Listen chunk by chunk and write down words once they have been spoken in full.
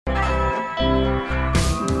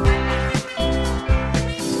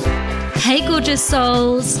gorgeous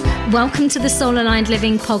souls. Welcome to the Soul Aligned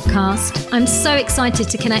Living podcast. I'm so excited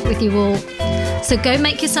to connect with you all. So go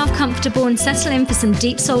make yourself comfortable and settle in for some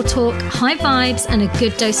deep soul talk, high vibes, and a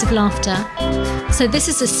good dose of laughter. So this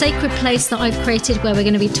is a sacred place that I've created where we're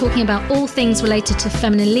going to be talking about all things related to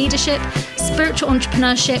feminine leadership, spiritual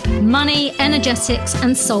entrepreneurship, money, energetics,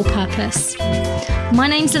 and soul purpose. My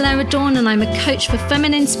name's Alara Dawn, and I'm a coach for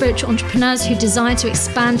feminine spiritual entrepreneurs who desire to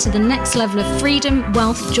expand to the next level of freedom,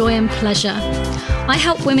 wealth, joy, and pleasure. I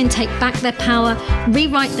help women take back their power,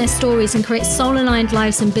 rewrite their stories, and create soul-aligned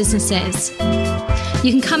lives and businesses.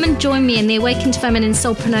 You can come and join me in the Awakened Feminine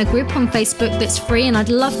Soulpreneur group on Facebook that's free, and I'd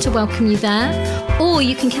love to welcome you there. Or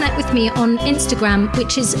you can connect with me on Instagram,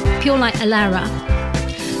 which is Pure Light Alara.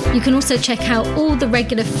 You can also check out all the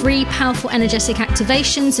regular free, powerful, energetic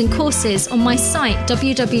activations and courses on my site,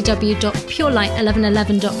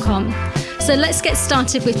 www.purelight1111.com. So let's get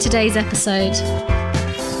started with today's episode.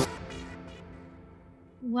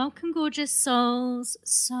 Welcome, gorgeous souls.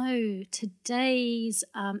 So today's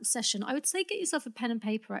session, I would say get yourself a pen and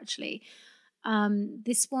paper, actually.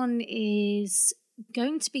 This one is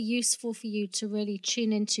going to be useful for you to really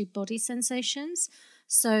tune into body sensations.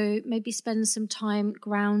 So maybe spend some time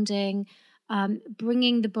grounding,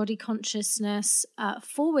 bringing the body consciousness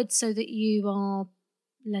forward so that you are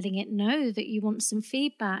letting it know that you want some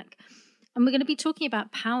feedback. And we're going to be talking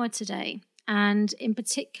about power today, and in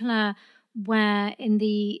particular, where in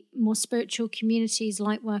the more spiritual communities,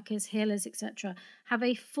 light workers, healers, etc., have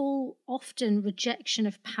a full, often rejection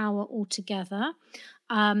of power altogether.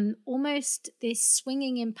 Almost this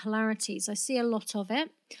swinging in polarities. I see a lot of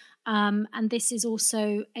it. And this is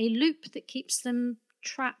also a loop that keeps them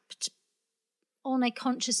trapped on a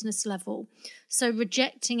consciousness level. So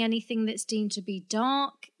rejecting anything that's deemed to be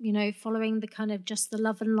dark, following the kind of just the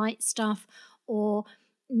love and light stuff, or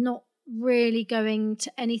not really going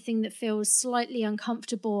to anything that feels slightly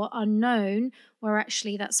uncomfortable or unknown, where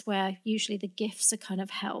actually that's where usually the gifts are kind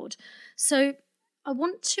of held. So I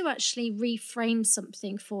want to actually reframe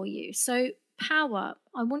something for you. So power,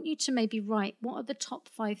 I want you to maybe write, what are the top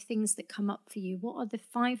 5 things that come up for you? What are the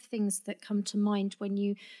 5 things that come to mind when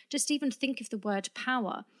you just even think of the word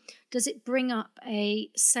power? Does it bring up a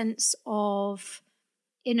sense of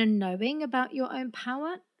inner knowing about your own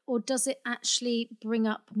power? Or does it actually bring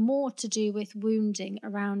up more to do with wounding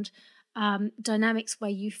around dynamics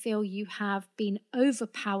where you feel you have been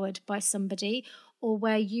overpowered by somebody, or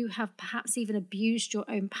where you have perhaps even abused your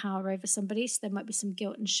own power over somebody, so there might be some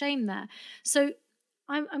guilt and shame there. So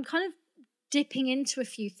I'm kind of dipping into a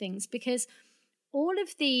few things, because all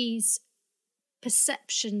of these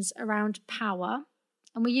perceptions around power,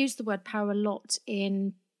 and we use the word power a lot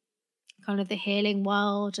in kind of the healing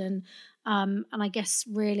world, and I guess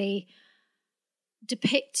really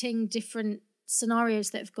depicting different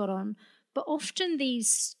scenarios that have got on. But often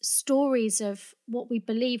these stories of what we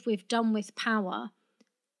believe we've done with power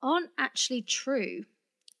aren't actually true.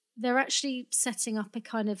 They're actually setting up a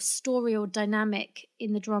kind of story or dynamic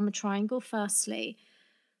in the drama triangle, firstly.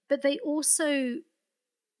 But they also,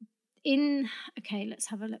 let's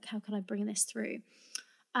have a look. How can I bring this through?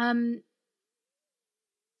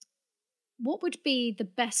 What would be the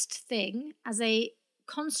best thing as a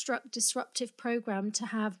construct disruptive program to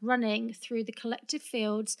have running through the collective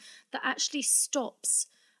fields that actually stops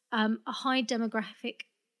a high demographic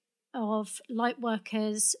of light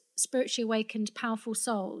workers, spiritually awakened, powerful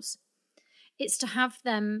souls? It's to have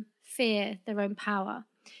them fear their own power.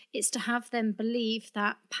 It's to have them believe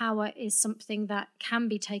that power is something that can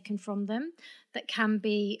be taken from them, that can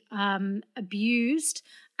be abused,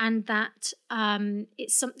 and that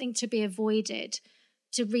it's something to be avoided,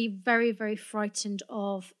 to be very, very frightened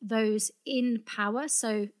of those in power.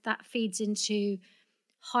 So that feeds into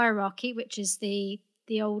hierarchy, which is the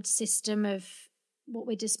old system of what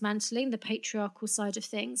we're dismantling, the patriarchal side of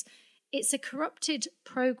things. It's a corrupted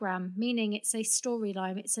program, meaning it's a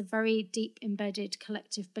storyline. It's a very deep embedded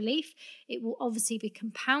collective belief. It will obviously be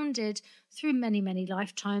compounded through many, many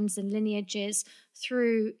lifetimes and lineages,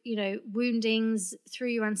 through, woundings, through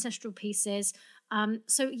your ancestral pieces.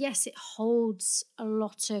 So yes, it holds a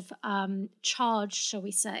lot of charge, shall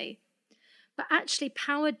we say. But actually,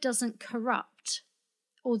 power doesn't corrupt.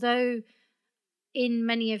 Although in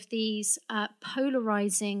many of these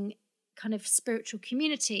polarizing kind of spiritual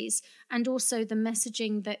communities, and also the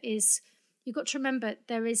messaging that is, you've got to remember,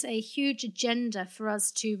 there is a huge agenda for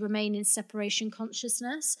us to remain in separation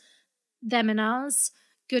consciousness, them and us,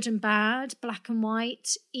 good and bad, black and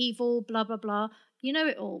white, evil, blah, blah, blah. You know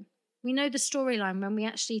it all. We know the storyline when we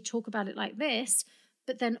actually talk about it like this,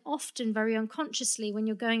 but then often very unconsciously when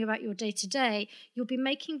you're going about your day-to-day, you'll be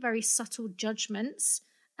making very subtle judgments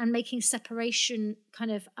and making separation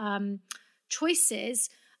kind of choices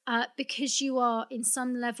because you are in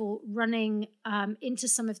some level running into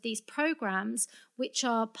some of these programs which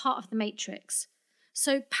are part of the matrix.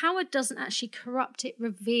 So power doesn't actually corrupt, it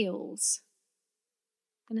reveals.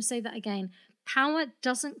 I'm going to say that again. Power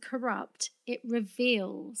doesn't corrupt, it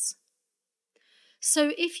reveals.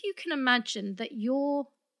 So if you can imagine that your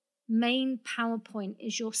main power point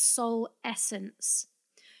is your soul essence,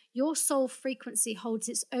 your soul frequency holds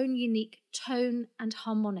its own unique tone and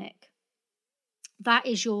harmonic. That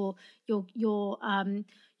is your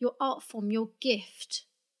art form, your gift,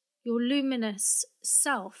 your luminous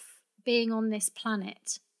self being on this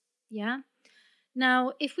planet. Yeah.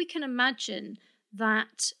 Now, if we can imagine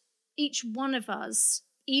that each one of us,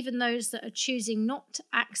 even those that are choosing not to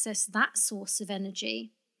access that source of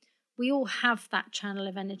energy, we all have that channel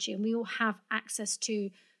of energy, and we all have access to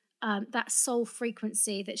that soul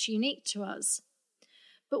frequency that's unique to us.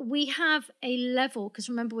 But we have a level, because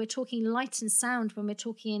remember, we're talking light and sound when we're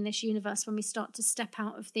talking in this universe, when we start to step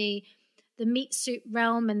out of the meat suit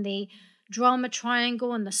realm and the drama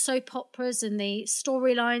triangle and the soap operas and the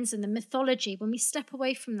storylines and the mythology. When we step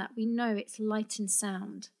away from that, we know it's light and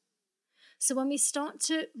sound. So when we start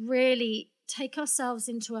to really take ourselves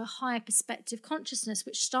into a higher perspective consciousness,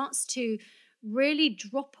 which starts to really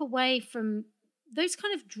drop away from those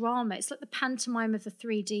kind of drama, it's like the pantomime of the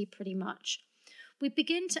 3D pretty much. We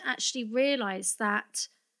begin to actually realize that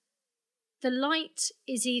the light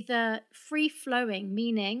is either free flowing,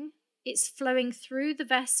 meaning it's flowing through the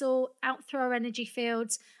vessel, out through our energy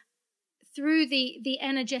fields, through the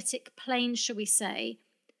energetic plane, shall we say,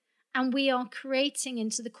 and we are creating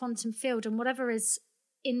into the quantum field, and whatever is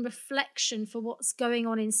in reflection for what's going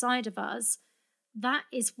on inside of us, that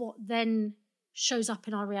is what then shows up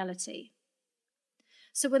in our reality.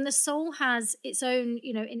 So when the soul has its own,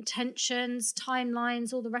 intentions,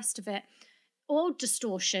 timelines, all the rest of it, all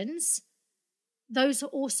distortions, those are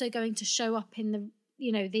also going to show up in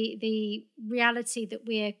the reality that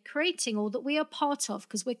we're creating or that we are part of,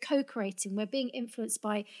 because we're co-creating. We're being influenced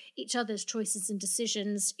by each other's choices and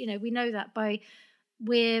decisions. We know that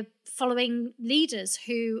we're following leaders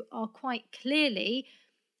who are quite clearly,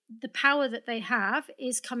 the power that they have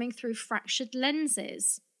is coming through fractured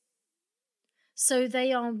lenses. So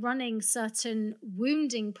they are running certain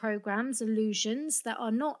wounding programs, illusions that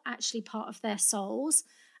are not actually part of their souls.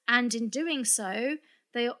 And in doing so,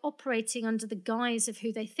 they are operating under the guise of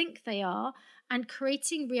who they think they are and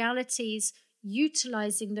creating realities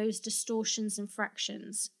utilizing those distortions and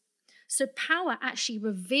fractions. So power actually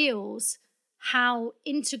reveals how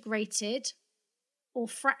integrated or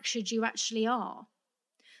fractured you actually are.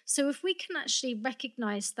 So if we can actually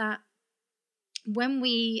recognize that when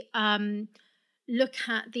we look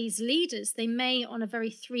at these leaders, they may on a very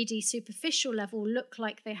 3D superficial level look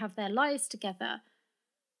like they have their lives together,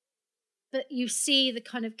 but you see the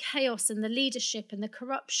kind of chaos and the leadership and the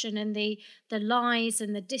corruption and the lies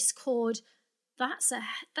and the discord. That's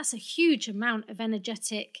a huge amount of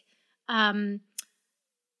energetic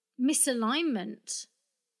misalignment.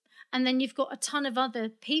 And then you've got a ton of other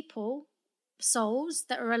people, souls,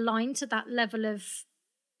 that are aligned to that level of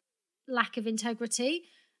lack of integrity,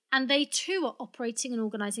 and they too are operating and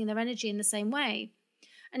organizing their energy in the same way.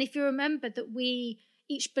 And if you remember that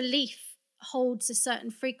each belief holds a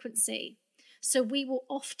certain frequency, so we will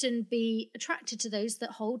often be attracted to those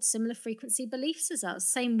that hold similar frequency beliefs as us,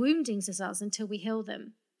 same woundings as us, until we heal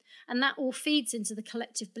them. And that all feeds into the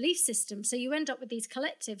collective belief system. So you end up with these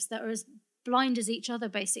collectives that are as blind as each other,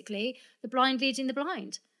 basically, the blind leading the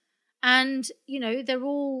blind. And, they're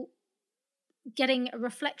all getting a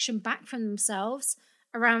reflection back from themselves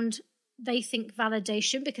around, they think,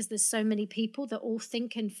 validation, because there's so many people that all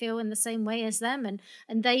think and feel in the same way as them.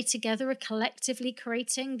 And they together are collectively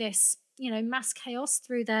creating this, mass chaos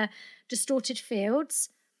through their distorted fields.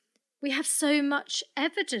 We have so much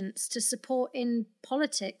evidence to support in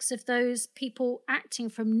politics of those people acting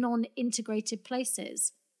from non-integrated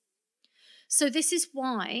places. So this is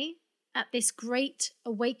why at this great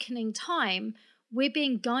awakening time, we're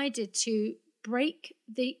being guided to break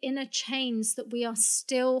the inner chains that we are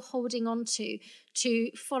still holding on to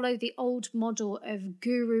follow the old model of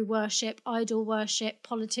guru worship, idol worship,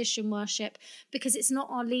 politician worship, because it's not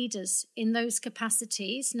our leaders in those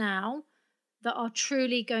capacities now that are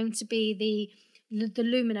truly going to be the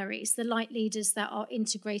luminaries, the light leaders that are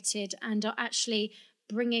integrated and are actually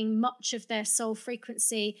bringing much of their soul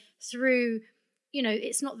frequency through.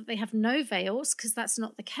 It's not that they have no veils, because that's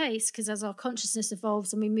not the case, because as our consciousness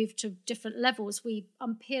evolves and we move to different levels, we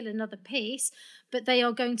unpeel another piece, but they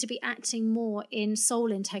are going to be acting more in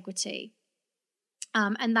soul integrity.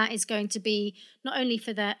 And that is going to be not only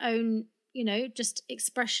for their own, just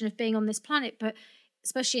expression of being on this planet, but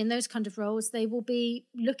especially in those kind of roles, they will be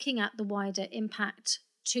looking at the wider impact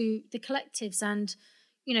to the collectives and,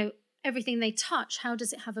 everything they touch. How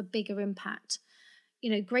does it have a bigger impact?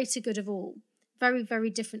 Greater good of all. Very, very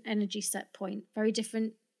different energy set point, very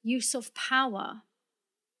different use of power.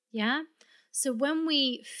 Yeah. So when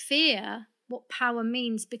we fear what power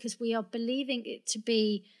means because we are believing it to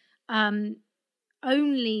be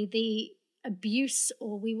only the abuse,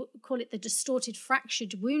 or we call it the distorted,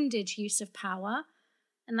 fractured, wounded use of power,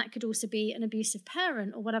 and that could also be an abusive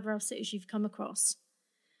parent or whatever else it is you've come across.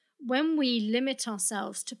 When we limit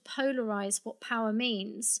ourselves to polarize what power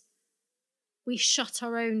means, we shut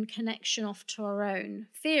our own connection off to our own,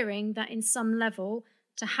 fearing that in some level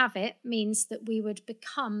to have it means that we would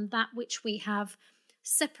become that which we have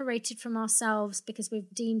separated from ourselves because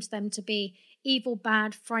we've deemed them to be evil,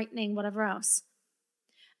 bad, frightening, whatever else.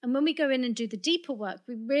 And when we go in and do the deeper work,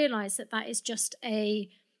 we realize that that is just a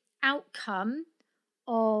outcome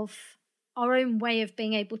of our own way of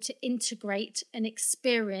being able to integrate an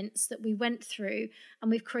experience that we went through, and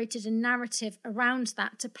we've created a narrative around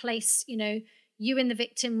that to place, you in the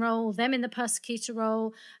victim role, them in the persecutor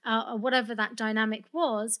role, or whatever that dynamic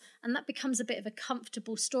was, and that becomes a bit of a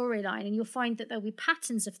comfortable storyline, and you'll find that there'll be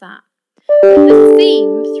patterns of that. And the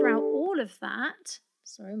theme throughout all of that,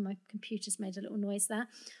 sorry, my computer's made a little noise there.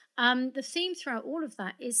 The theme throughout all of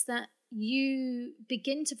that is that you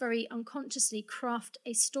begin to very unconsciously craft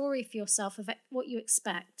a story for yourself of what you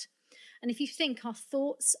expect. And if you think our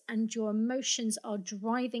thoughts and your emotions are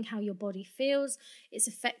driving how your body feels, it's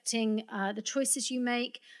affecting the choices you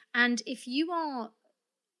make. And if you are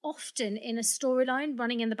often in a storyline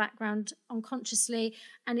running in the background unconsciously,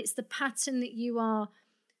 and it's the pattern that you are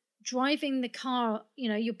driving the car,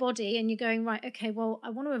 your body, and you're going, right, okay, well,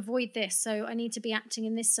 I want to avoid this, so I need to be acting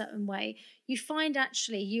in this certain way. You find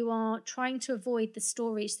actually you are trying to avoid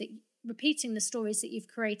repeating the stories that you've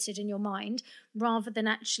created in your mind, rather than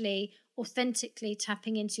actually authentically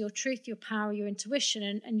tapping into your truth, your power, your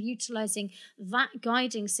intuition, and utilizing that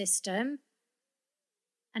guiding system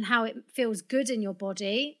and how it feels good in your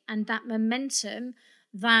body and that momentum,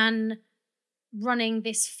 than running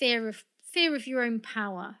this fear of your own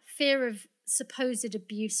power, fear of supposed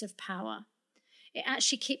abuse of power. It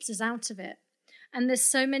actually keeps us out of it. And there's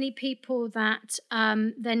so many people that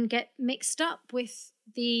then get mixed up with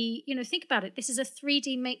think about it. This is a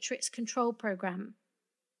 3D matrix control program.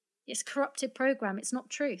 It's a corrupted program. It's not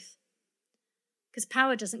truth. Because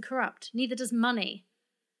power doesn't corrupt. Neither does money.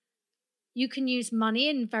 You can use money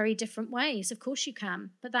in very different ways. Of course you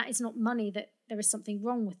can. But that is not money, that there is something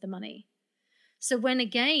wrong with the money. So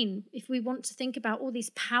if we want to think about all these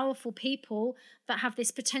powerful people that have this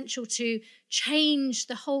potential to change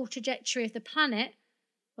the whole trajectory of the planet,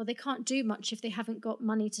 well, they can't do much if they haven't got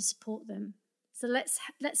money to support them. So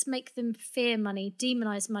let's make them fear money,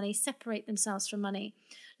 demonize money, separate themselves from money.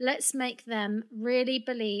 Let's make them really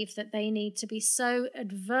believe that they need to be so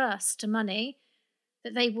adverse to money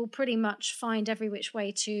that they will pretty much find every which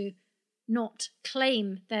way to not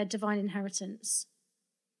claim their divine inheritance.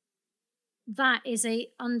 That is a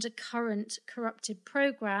undercurrent corrupted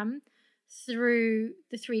program through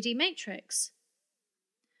the 3D matrix.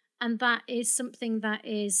 And that is something that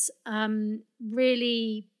is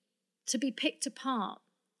really to be picked apart.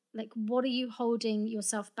 Like, what are you holding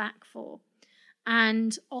yourself back for?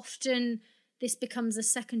 And often this becomes a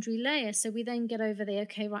secondary layer. So we then get over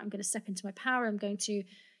okay, right, I'm going to step into my power. I'm going to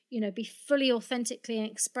be fully authentically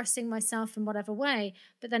expressing myself in whatever way.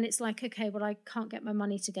 But then it's like, okay, well, I can't get my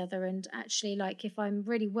money together. And actually, like, if I'm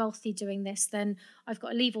really wealthy doing this, then I've got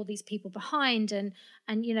to leave all these people behind. And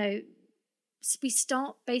we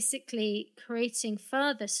start basically creating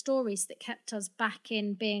further stories that kept us back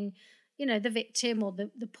in being, the victim or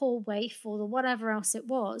the poor waif or the whatever else it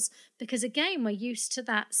was. Because again, we're used to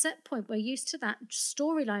that set point. We're used to that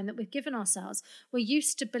storyline that we've given ourselves. We're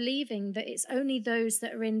used to believing that it's only those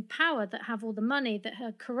that are in power that have all the money that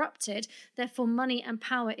are corrupted. Therefore, money and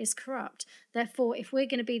power is corrupt. Therefore, if we're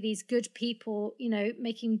going to be these good people,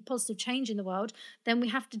 making positive change in the world, then we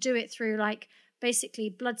have to do it through basically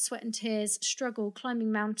blood, sweat and tears, struggle,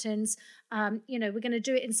 climbing mountains. We're going to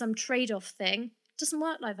do it in some trade-off thing. Doesn't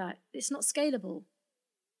work like that. It's not scalable.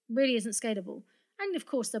 It really isn't scalable. And of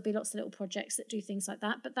course there'll be lots of little projects that do things like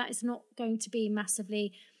that, but that is not going to be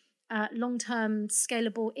massively long-term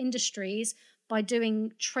scalable industries by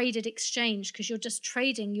doing traded exchange, because you're just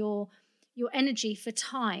trading your energy for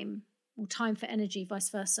time, or time for energy,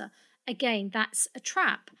 vice versa. Again, that's a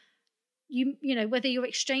trap. Whether you're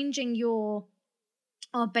exchanging your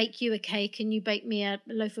I'll bake you a cake and you bake me a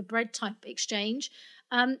loaf of bread type exchange.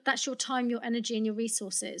 That's your time, your energy, and your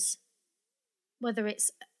resources. Whether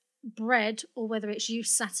it's bread or whether it's you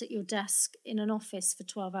sat at your desk in an office for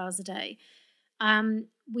 12 hours a day.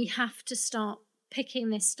 We have to start picking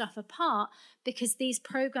this stuff apart, because these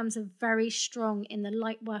programs are very strong in the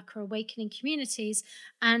light worker awakening communities,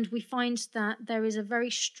 and we find that there is a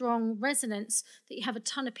very strong resonance, that you have a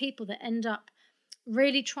ton of people that end up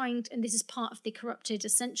really trying to, and this is part of the corrupted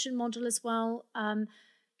ascension model as well,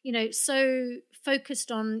 so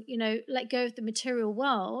focused on, let go of the material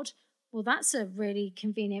world. Well, that's a really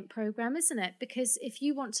convenient program, isn't it? Because if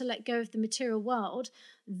you want to let go of the material world,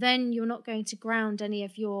 then you're not going to ground any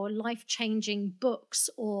of your life-changing books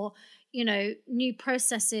or, new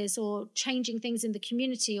processes or changing things in the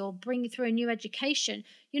community or bringing through a new education.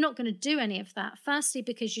 You're not going to do any of that. Firstly,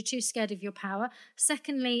 because you're too scared of your power.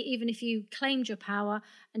 Secondly, even if you claimed your power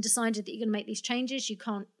and decided that you're going to make these changes, you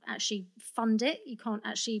can't actually fund it. You can't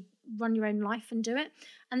actually run your own life and do it.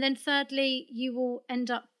 And then thirdly, you will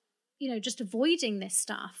end up just avoiding this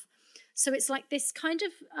stuff. So it's like this kind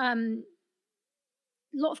of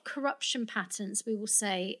lot of corruption patterns, we will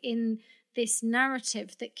say, in this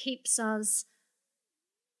narrative that keeps us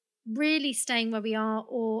really staying where we are,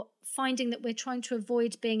 or finding that we're trying to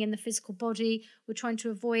avoid being in the physical body. We're trying to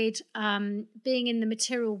avoid being in the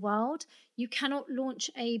material world. You cannot launch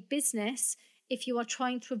a business if you are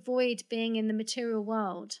trying to avoid being in the material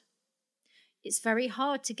world. It's very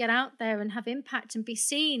hard to get out there and have impact and be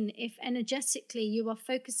seen if energetically you are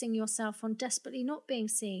focusing yourself on desperately not being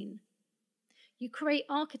seen. You create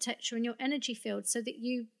architecture in your energy field so that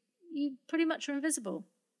you pretty much are invisible.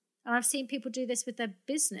 And I've seen people do this with their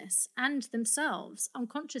business and themselves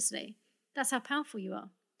unconsciously. That's how powerful you are.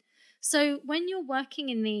 So when you're working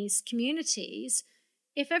in these communities,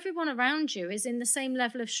 if everyone around you is in the same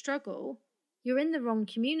level of struggle, you're in the wrong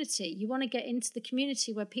community. You want to get into the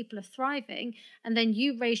community where people are thriving, and then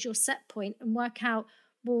you raise your set point and work out,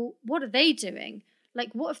 well, what are they doing?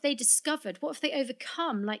 Like, what have they discovered? What have they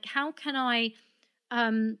overcome? Like, how can I,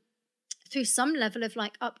 through some level of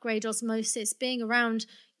like upgrade osmosis, being around,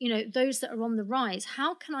 those that are on the rise,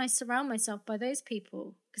 how can I surround myself by those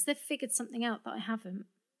people? Because they've figured something out that I haven't.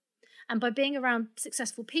 And by being around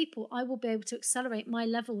successful people, I will be able to accelerate my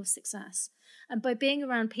level of success. And by being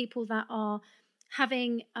around people that are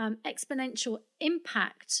having exponential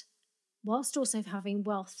impact, whilst also having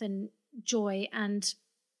wealth and joy and,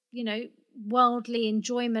 worldly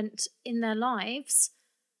enjoyment in their lives,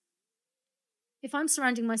 if I'm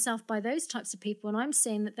surrounding myself by those types of people and I'm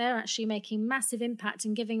seeing that they're actually making massive impact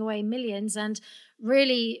and giving away millions and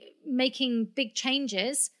really making big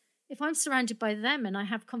changes, if I'm surrounded by them and I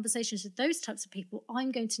have conversations with those types of people,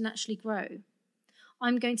 I'm going to naturally grow.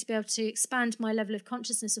 I'm going to be able to expand my level of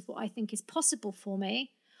consciousness of what I think is possible for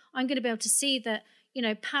me. I'm going to be able to see that,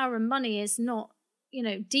 power and money is not,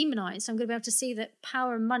 demonized. I'm going to be able to see that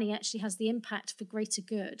power and money actually has the impact for greater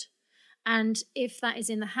good. And if that is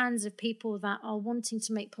in the hands of people that are wanting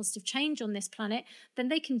to make positive change on this planet, then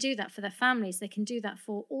they can do that for their families. They can do that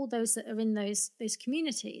for all those that are in those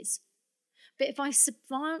communities. But if I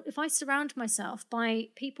surround myself by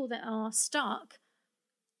people that are stuck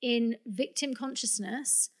in victim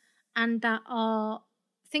consciousness and that are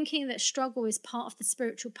thinking that struggle is part of the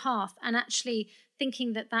spiritual path, and actually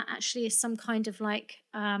thinking that actually is some kind of like,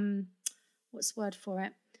 what's the word for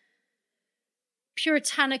it?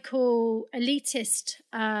 Puritanical, elitist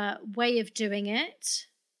way of doing it,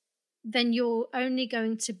 then you're only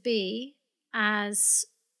going to be as...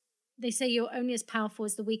 They say you're only as powerful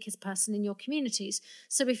as the weakest person in your communities.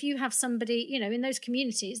 So if you have somebody, in those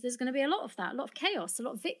communities, there's going to be a lot of that, a lot of chaos, a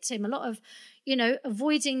lot of victim, a lot of,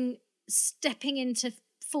 avoiding stepping into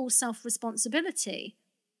full self-responsibility.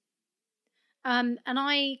 And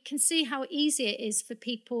I can see how easy it is for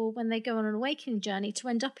people when they go on an awakening journey to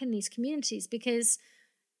end up in these communities, because,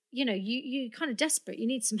 you're kind of desperate. You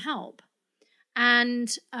need some help.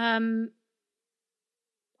 And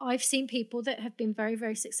I've seen people that have been very,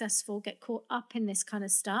 very successful get caught up in this kind of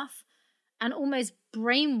stuff and almost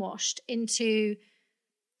brainwashed into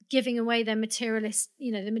giving away their materialist,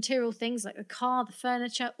 the material things like the car, the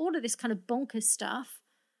furniture, all of this kind of bonkers stuff.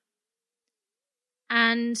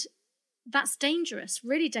 And that's dangerous,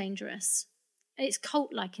 really dangerous. It's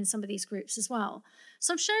cult-like in some of these groups as well.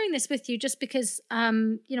 So I'm sharing this with you just because,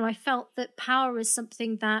 I felt that power is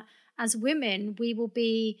something that as women, we will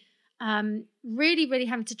be really, really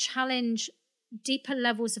having to challenge deeper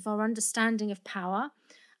levels of our understanding of power.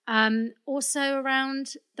 Also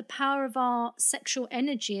around the power of our sexual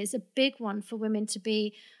energy is a big one for women to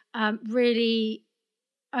be really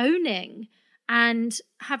owning, and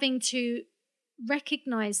having to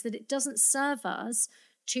recognize that it doesn't serve us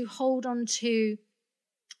to hold on to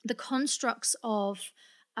the constructs of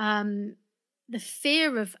the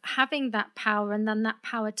fear of having that power and then that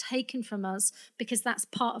power taken from us, because that's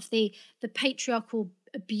part of the patriarchal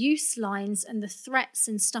abuse lines and the threats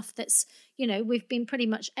and stuff that's, we've been pretty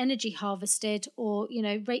much energy harvested or,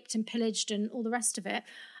 raped and pillaged and all the rest of it,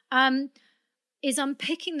 is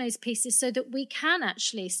unpicking those pieces so that we can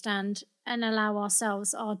actually stand and allow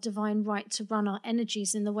ourselves our divine right to run our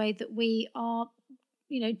energies in the way that we are,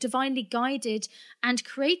 divinely guided and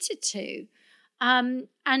created to.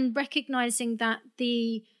 And recognizing that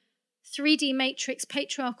the 3D matrix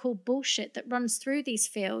patriarchal bullshit that runs through these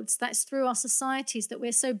fields, that's through our societies that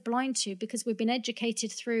we're so blind to because we've been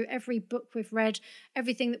educated through every book we've read,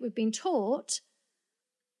 everything that we've been taught,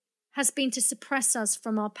 has been to suppress us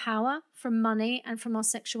from our power, from money, and from our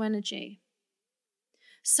sexual energy.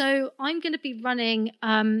 So I'm going to be running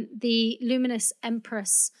the Luminous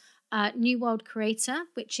Empress New World Creator,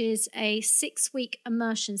 which is a 6-week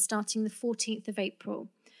immersion starting the 14th of April.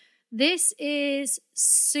 This is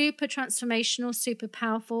super transformational, super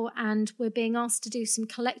powerful, and we're being asked to do some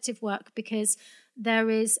collective work because there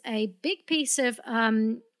is a big piece of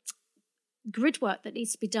grid work that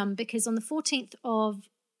needs to be done, because on the 14th of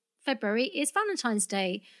February is Valentine's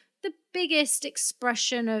Day, the biggest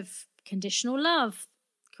expression of conditional love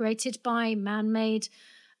created by man-made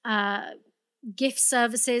gift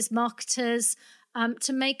services, marketers,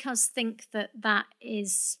 to make us think that that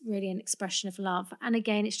is really an expression of love. And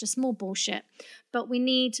again, it's just more bullshit. But we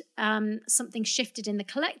need something shifted in the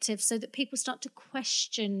collective so that people start to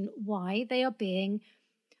question why they are being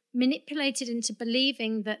manipulated into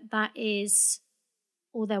believing that that is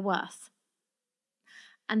all they're worth.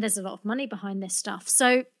 And there's a lot of money behind this stuff.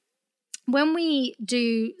 So when we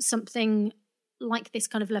do something like this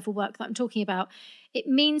kind of level work that I'm talking about, it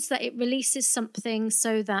means that it releases something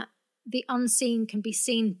so that the unseen can be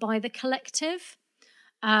seen by the collective,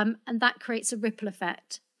 and that creates a ripple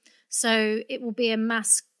effect. So it will be a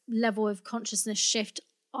mass level of consciousness shift.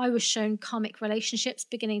 I was shown karmic relationships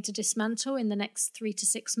beginning to dismantle in the next 3 to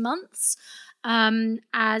 6 months,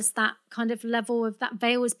 as that kind of level of that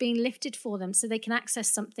veil is being lifted for them, so they can access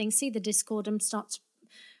something, see the discord, and start to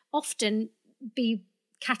often be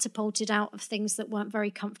catapulted out of things that weren't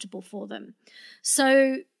very comfortable for them.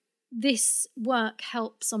 So this work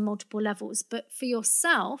helps on multiple levels, but for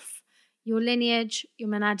yourself, your lineage, your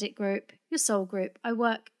monadic group, your soul group, I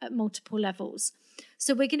work at multiple levels.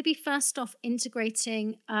 So we're going to be first off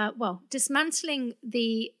integrating, dismantling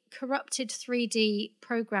the corrupted 3D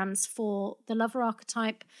programs for the lover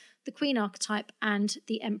archetype, the queen archetype, and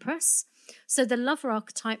the empress. So the lover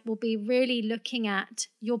archetype will be really looking at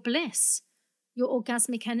your bliss, your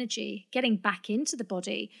orgasmic energy, getting back into the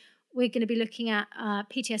body. We're going to be looking at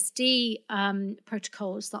PTSD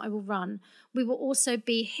protocols that I will run. We will also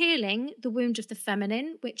be healing the wound of the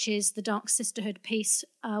feminine, which is the dark sisterhood piece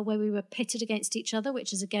where we were pitted against each other,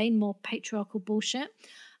 which is, again, more patriarchal bullshit.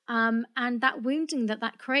 And that wounding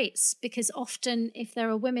that creates, because often if there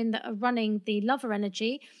are women that are running the lover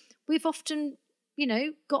energy, we've often,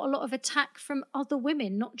 got a lot of attack from other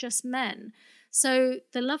women, not just men. So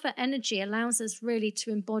the lover energy allows us really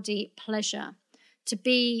to embody pleasure, to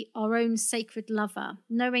be our own sacred lover,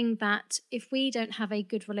 knowing that if we don't have a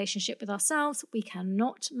good relationship with ourselves, we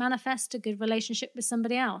cannot manifest a good relationship with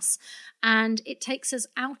somebody else. And it takes us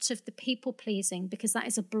out of the people pleasing, because that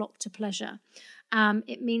is a block to pleasure.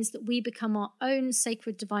 It means that we become our own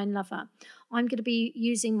sacred divine lover. I'm going to be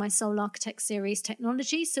using my Soul Architect series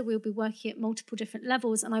technology, so we'll be working at multiple different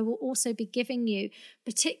levels, and I will also be giving you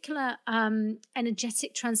particular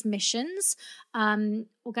energetic transmissions,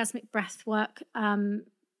 orgasmic breath work,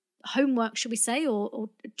 homework, should we say, or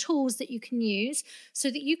tools that you can use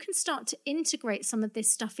so that you can start to integrate some of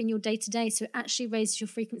this stuff in your day-to-day, so it actually raises your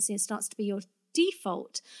frequency and starts to be your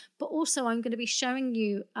default. But also I'm going to be showing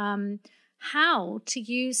you how to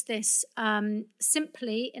use this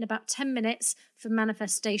simply in about 10 minutes for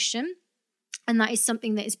manifestation. And that is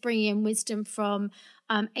something that is bringing in wisdom from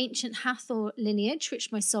ancient Hathor lineage,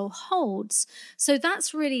 which my soul holds. So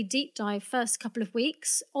that's really deep dive first couple of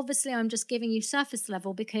weeks. Obviously, I'm just giving you surface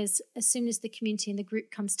level, because as soon as the community and the group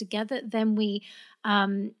comes together, then we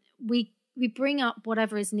bring up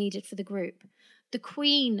whatever is needed for the group. The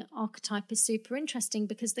queen archetype is super interesting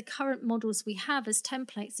because the current models we have as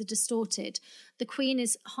templates are distorted. The queen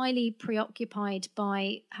is highly preoccupied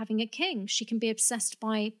by having a king. She can be obsessed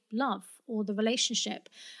by love or the relationship.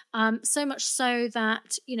 So much so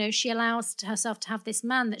that, she allows herself to have this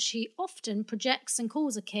man that she often projects and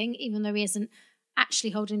calls a king, even though he isn't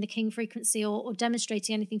actually holding the king frequency or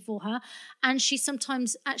demonstrating anything for her. And she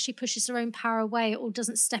sometimes actually pushes her own power away or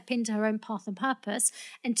doesn't step into her own path and purpose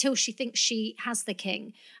until she thinks she has the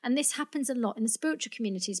king. And this happens a lot in the spiritual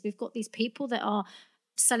communities. We've got these people that are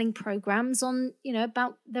selling programs on,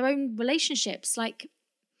 about their own relationships. Like,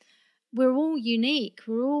 we're all unique,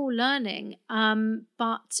 we're all learning.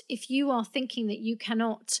 But if you are thinking that you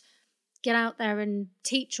cannot get out there and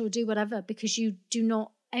teach or do whatever because you do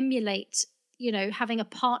not emulate, having a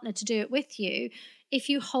partner to do it with you, if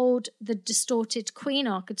you hold the distorted queen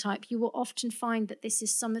archetype, you will often find that this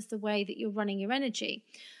is some of the way that you're running your energy.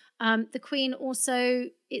 The queen also,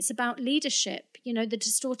 it's about leadership. The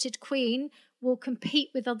distorted queen will compete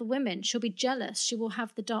with other women. She'll be jealous. She will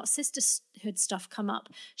have the dark sisterhood stuff come up.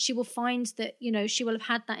 She will find that, she will have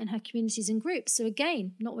had that in her communities and groups. So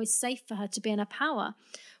again, not always safe for her to be in her power.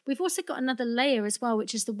 We've also got another layer as well,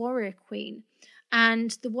 which is the warrior queen.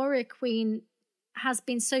 And the warrior queen has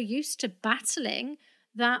been so used to battling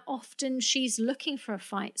that often she's looking for a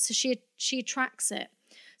fight. So she attracts it.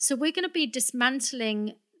 So we're going to be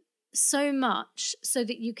dismantling so much so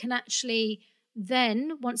that you can actually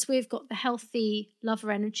then, once we've got the healthy lover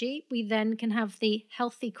energy, we then can have the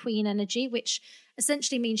healthy queen energy, which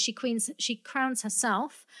essentially means she crowns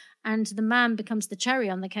herself, and the man becomes the cherry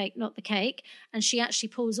on the cake, not the cake. And she actually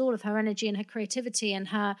pulls all of her energy and her creativity and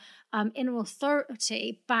her inner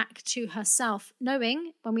authority back to herself,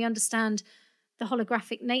 knowing, when we understand the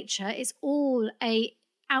holographic nature, it's all a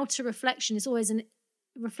outer reflection, is always a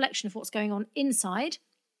reflection of what's going on inside.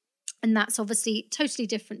 And that's obviously totally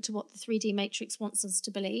different to what the 3D matrix wants us to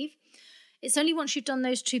believe. It's only once you've done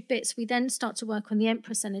those two bits, we then start to work on the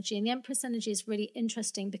Empress energy. And the Empress energy is really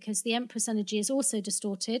interesting because the Empress energy is also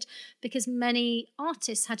distorted because many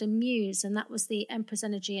artists had a muse, and that was the Empress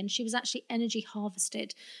energy. And she was actually energy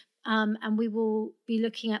harvested. And we will be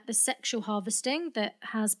looking at the sexual harvesting that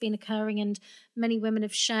has been occurring, and many women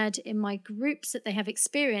have shared in my groups that they have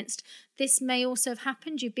experienced. This may also have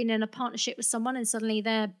happened. You've been in a partnership with someone and suddenly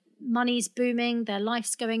their money's booming, their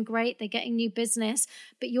life's going great, they're getting new business,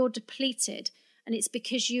 but you're depleted. And it's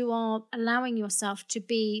because you are allowing yourself to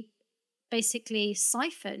be basically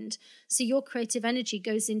siphoned. So your creative energy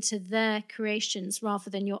goes into their creations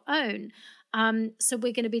rather than your own. So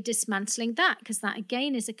we're going to be dismantling that, because that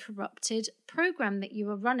again is a corrupted program that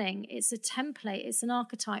you are running. It's a template, it's an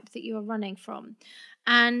archetype that you are running from.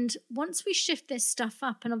 And once we shift this stuff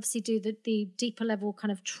up and obviously do the deeper level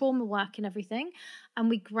kind of trauma work and everything, and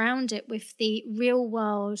we ground it with the real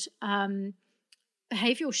world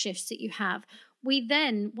behavioral shifts that you have, we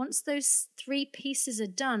then, once those three pieces are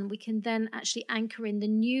done, we can then actually anchor in the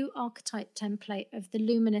new archetype template of the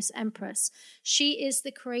luminous Empress. She is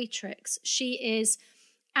the creatrix. She is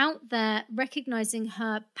out there recognizing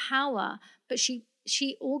her power, but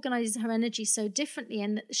she organizes her energy so differently,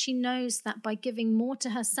 and that she knows that by giving more to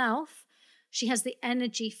herself, she has the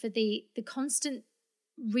energy for the constant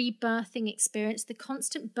rebirthing experience, the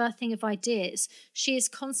constant birthing of ideas. She is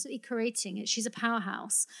constantly creating it. She's a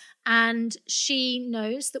powerhouse. And she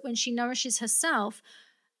knows that when she nourishes herself,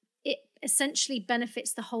 it essentially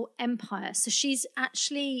benefits the whole empire. So she's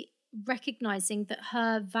actually recognizing that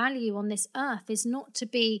her value on this earth is not to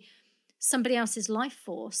be somebody else's life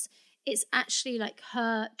force. It's actually like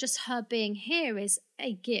her being here is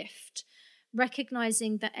a gift.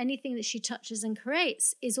 Recognizing that anything that she touches and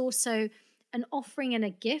creates is also an offering and a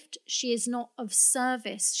gift. She is not of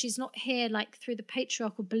service. She's not here like through the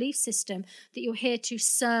patriarchal belief system that you're here to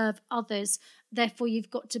serve others. Therefore, you've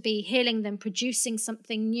got to be healing them, producing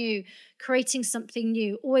something new, creating something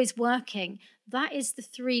new, always working. That is the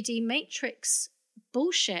 3D matrix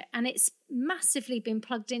bullshit. And it's massively been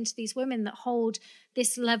plugged into these women that hold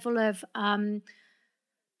this level of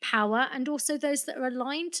power, and also those that are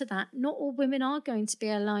aligned to that. Not all women are going to be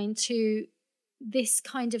aligned to this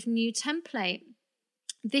kind of new template.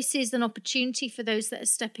 This is an opportunity for those that are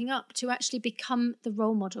stepping up to actually become the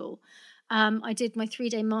role model. I did my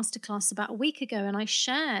 3-day masterclass about a week ago, and I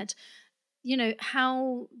shared,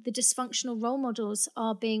 how the dysfunctional role models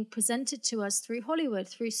are being presented to us through Hollywood,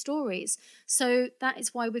 through stories. So that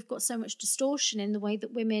is why we've got so much distortion in the way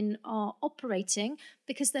that women are operating,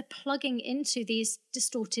 because they're plugging into these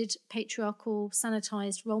distorted, patriarchal,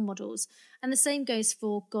 sanitized role models. And the same goes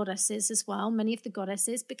for goddesses as well. Many of the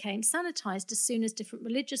goddesses became sanitized as soon as different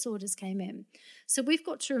religious orders came in. So we've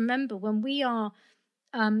got to remember, when we are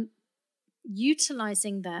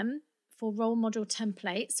utilizing them for role model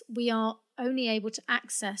templates, we are only able to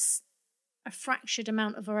access a fractured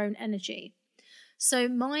amount of our own energy. So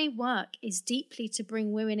my work is deeply to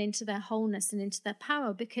bring women into their wholeness and into their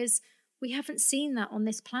power, because we haven't seen that on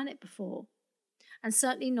this planet before. and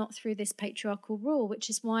certainly not through this patriarchal rule, which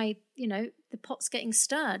is why, the pot's getting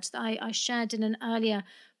stirred. I shared in an earlier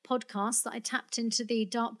podcast that I tapped into the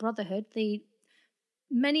Dark Brotherhood.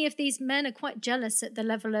 Many of these men are quite jealous at the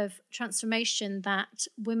level of transformation that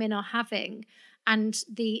women are having and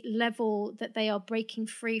the level that they are breaking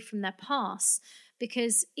free from their past.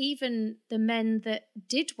 Because even the men that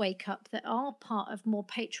did wake up, that are part of more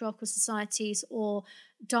patriarchal societies or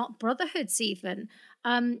dark brotherhoods even,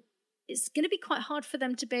 it's going to be quite hard for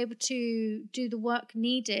them to be able to do the work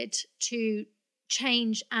needed to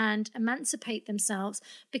change and emancipate themselves,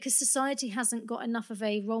 because society hasn't got enough of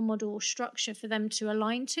a role model or structure for them to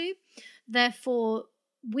align to. Therefore,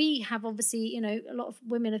 we have obviously, a lot of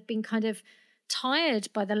women have been kind of tired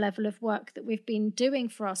by the level of work that we've been doing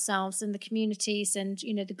for ourselves and the communities and,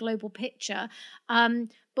 the global picture.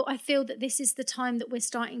 But I feel that this is the time that we're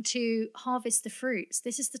starting to harvest the fruits.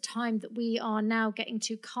 This is the time that we are now getting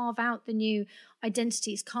to carve out the new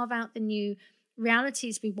identities, carve out the new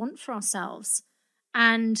realities we want for ourselves.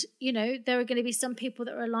 And, there are going to be some people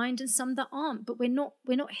that are aligned and some that aren't, but we're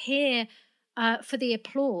not here for the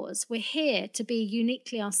applause. We're here to be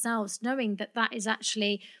uniquely ourselves, knowing that that is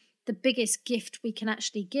actually the biggest gift we can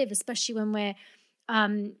actually give, especially when we're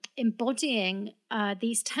embodying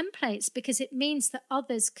these templates, because it means that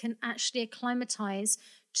others can actually acclimatize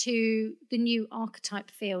to the new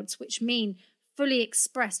archetype fields, which mean fully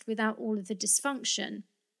expressed without all of the dysfunction.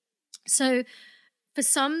 So for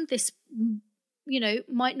some, this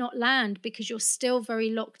might not land because you're still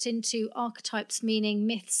very locked into archetypes, meaning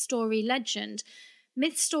myth, story, legend.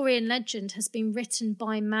 Myth, story, and legend has been written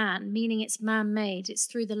by man, meaning it's man-made. It's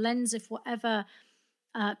through the lens of whatever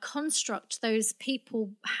construct those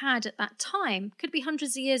people had at that time. Could be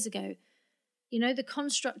hundreds of years ago. The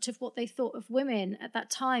construct of what they thought of women at that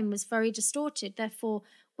time was very distorted. Therefore,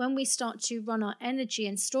 when we start to run our energy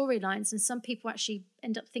and storylines, and some people actually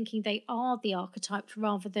end up thinking they are the archetype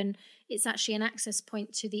rather than it's actually an access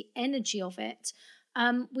point to the energy of it,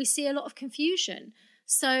 we see a lot of confusion.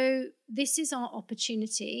 So this is our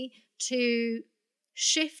opportunity to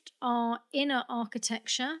shift our inner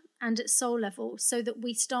architecture and at soul level so that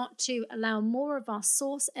we start to allow more of our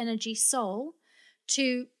source energy soul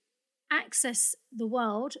to access the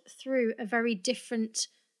world through a very different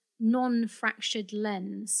non-fractured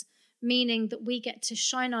lens, meaning that we get to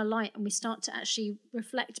shine our light and we start to actually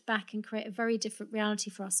reflect back and create a very different reality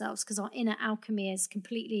for ourselves, because our inner alchemy is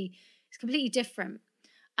completely different.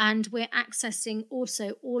 And we're accessing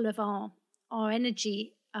also all of our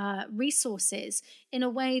energy resources in a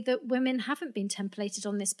way that women haven't been templated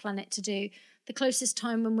on this planet to do. The closest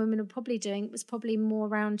time when women were probably doing it was probably more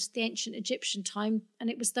around the ancient Egyptian time, and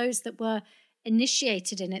it was those that were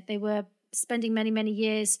initiated in it. They were spending many, many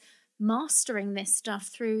years mastering this stuff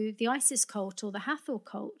through the Isis cult or the Hathor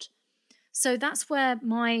cult. So that's where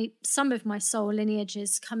some of my soul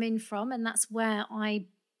lineages come in from, and that's where I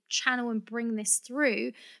channel and bring this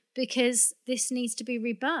through, because this needs to be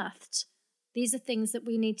rebirthed. These are things that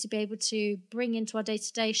we need to be able to bring into our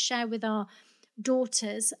day-to-day, share with our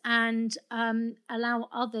daughters, and allow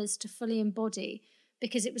others to fully embody,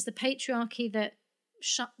 because it was the patriarchy that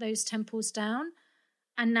shut those temples down,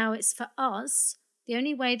 and now it's for us. The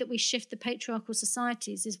only way that we shift the patriarchal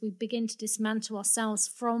societies is we begin to dismantle ourselves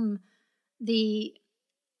from the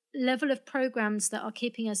level of programs that are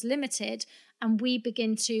keeping us limited, and we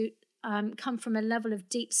begin to come from a level of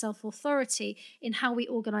deep self-authority in how we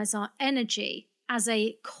organize our energy as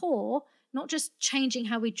a core, not just changing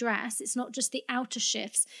how we dress. It's not just the outer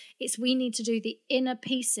shifts. It's we need to do the inner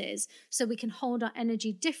pieces so we can hold our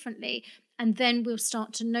energy differently. And then we'll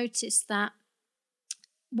start to notice that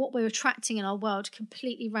what we're attracting in our world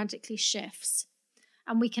completely radically shifts.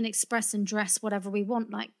 And we can express and dress whatever we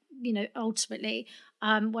want, like, ultimately,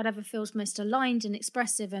 whatever feels most aligned and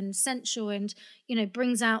expressive and sensual and,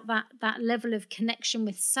 brings out that level of connection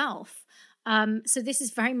with self. So this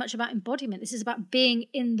is very much about embodiment. This is about being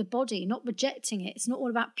in the body, not rejecting it. It's not all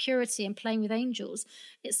about purity and playing with angels.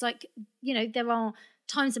 It's like, there are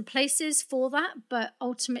times and places for that, but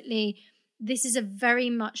ultimately this is a very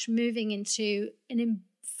much moving into an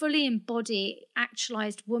fully embodied,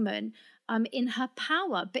 actualized woman in her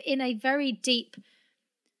power, but in a very deep,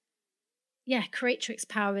 creatrix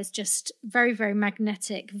power is just very, very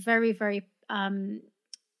magnetic, very, very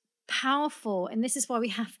powerful. And this is why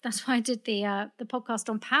that's why I did the podcast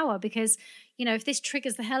on power, because, if this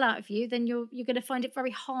triggers the hell out of you, then you're going to find it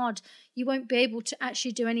very hard. You won't be able to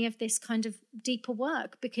actually do any of this kind of deeper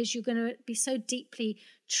work because you're going to be so deeply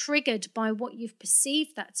triggered by what you've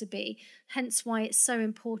perceived that to be. Hence why it's so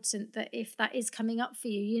important that if that is coming up for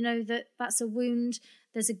you, you know that that's a wound,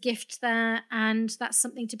 there's a gift there, and that's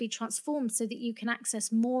something to be transformed so that you can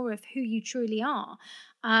access more of who you truly are.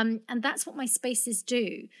 And that's what my spaces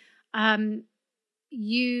do.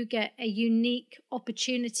 You get a unique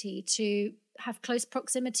opportunity to have close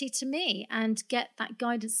proximity to me and get that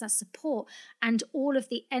guidance, that support, and all of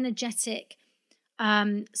the energetic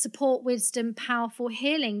support, wisdom, powerful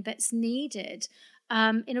healing that's needed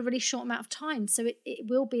in a really short amount of time. So it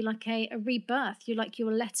will be like a rebirth.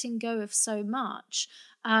 You're letting go of so much,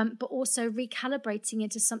 but also recalibrating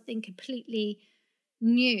into something completely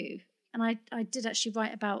new. And I did actually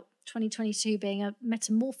write about 2022 being a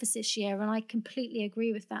metamorphosis year, and I completely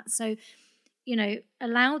agree with that. So,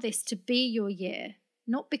 allow this to be your year,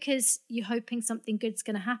 not because you're hoping something good's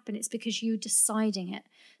going to happen. It's because you're deciding it,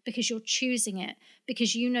 because you're choosing it,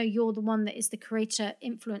 because you're the one that is the creator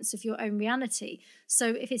influence of your own reality. So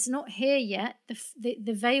if it's not here yet,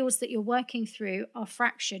 the veils that you're working through are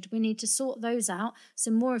fractured. We need to sort those out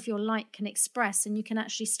so more of your light can express and you can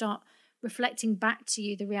actually start reflecting back to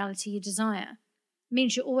you the reality you desire. It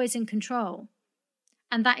means you're always in control.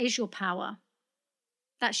 And that is your power.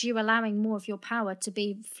 That's you allowing more of your power to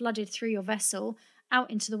be flooded through your vessel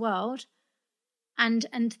out into the world, and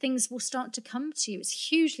things will start to come to you. It's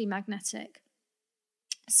hugely magnetic.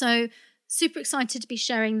 So super excited to be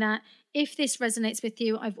sharing that. If this resonates with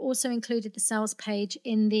you, I've also included the sales page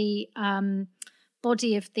in the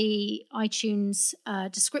body of the iTunes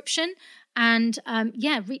description. And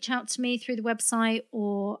reach out to me through the website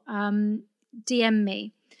or DM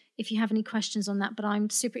me if you have any questions on that. But I'm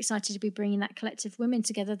super excited to be bringing that collective women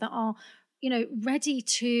together that are, ready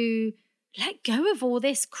to let go of all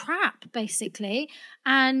this crap, basically,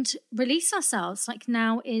 and release ourselves. Like,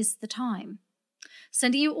 now is the time.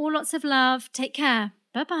 Sending you all lots of love. Take care.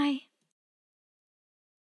 Bye-bye.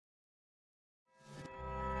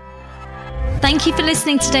 Thank you for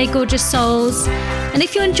listening today, gorgeous souls. And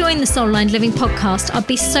if you're enjoying the Soul Aligned Living podcast, I'd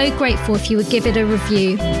be so grateful if you would give it a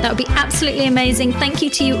review. That would be absolutely amazing. Thank you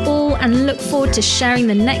to you all, and look forward to sharing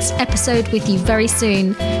the next episode with you very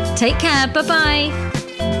soon. Take care. Bye-bye.